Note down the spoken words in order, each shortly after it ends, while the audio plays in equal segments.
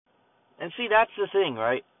And see, that's the thing,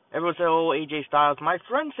 right? Everyone said, oh, AJ Styles. My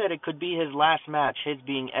friend said it could be his last match, his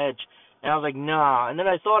being Edge. And I was like, nah. And then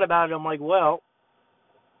I thought about it. I'm like, well,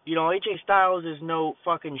 AJ Styles is no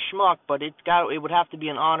fucking schmuck, but it would have to be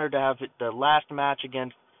an honor to have the last match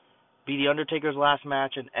be The Undertaker's last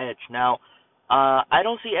match and Edge. Now, I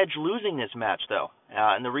don't see Edge losing this match, though.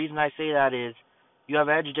 And the reason I say that is you have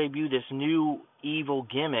Edge debut this new evil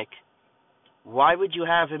gimmick. Why would you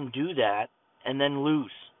have him do that and then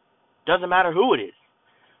lose? Doesn't matter who it is.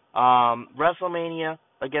 WrestleMania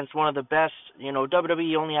against one of the best,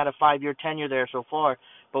 WWE only had a 5-year tenure there so far,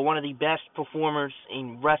 but one of the best performers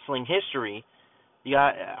in wrestling history.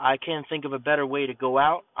 Yeah, I can't think of a better way to go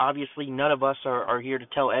out. Obviously, none of us are here to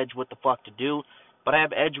tell Edge what the fuck to do, but I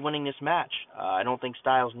have Edge winning this match. I don't think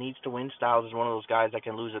Styles needs to win. Styles is one of those guys that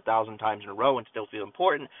can lose 1,000 times in a row and still feel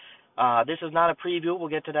important. This is not a preview. We'll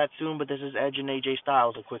get to that soon, but this is Edge and AJ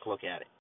Styles. A quick look at it.